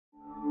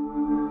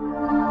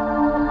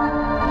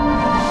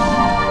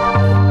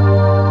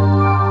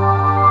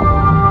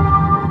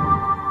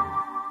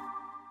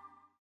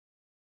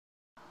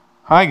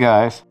Hi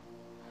guys,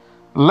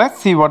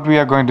 let's see what we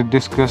are going to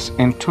discuss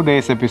in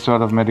today's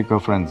episode of Medical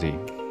Frenzy.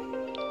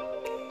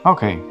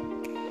 Okay,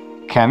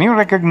 can you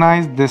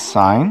recognize this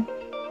sign?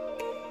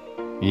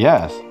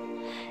 Yes,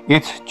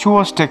 it's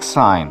Chvostek's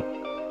sign,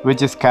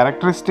 which is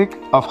characteristic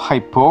of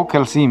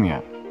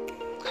hypocalcemia.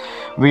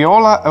 We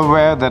all are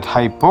aware that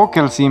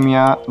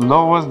hypocalcemia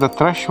lowers the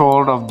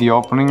threshold of the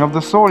opening of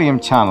the sodium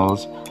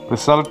channels,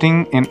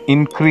 resulting in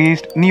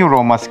increased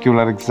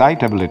neuromuscular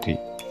excitability.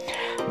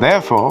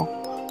 Therefore,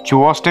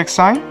 Chvostek's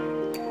sign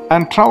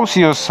and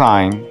Trousseau's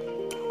sign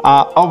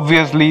are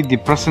obviously the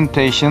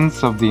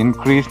presentations of the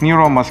increased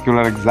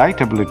neuromuscular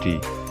excitability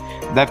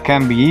that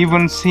can be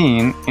even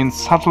seen in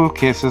subtle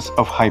cases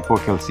of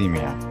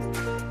hypocalcemia.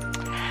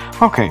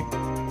 Okay,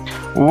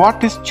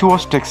 what is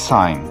Chvostek's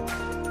sign?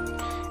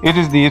 It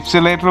is the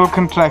ipsilateral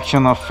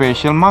contraction of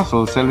facial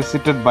muscles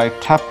elicited by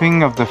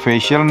tapping of the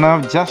facial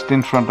nerve just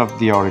in front of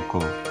the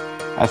auricle,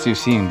 as you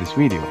see in this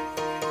video.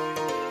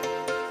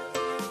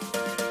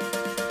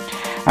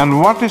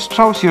 And what is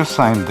Trousseau's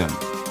sign then?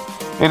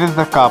 It is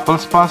the carpal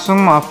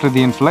spasm after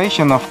the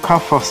inflation of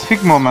cuff of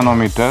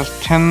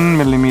sphygmomanometers 10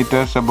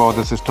 mm above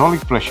the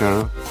systolic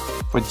pressure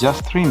for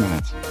just 3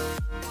 minutes.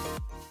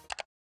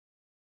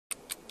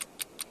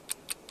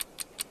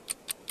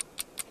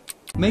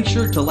 Make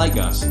sure to like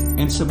us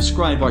and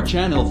subscribe our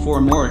channel for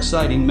more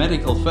exciting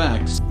medical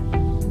facts.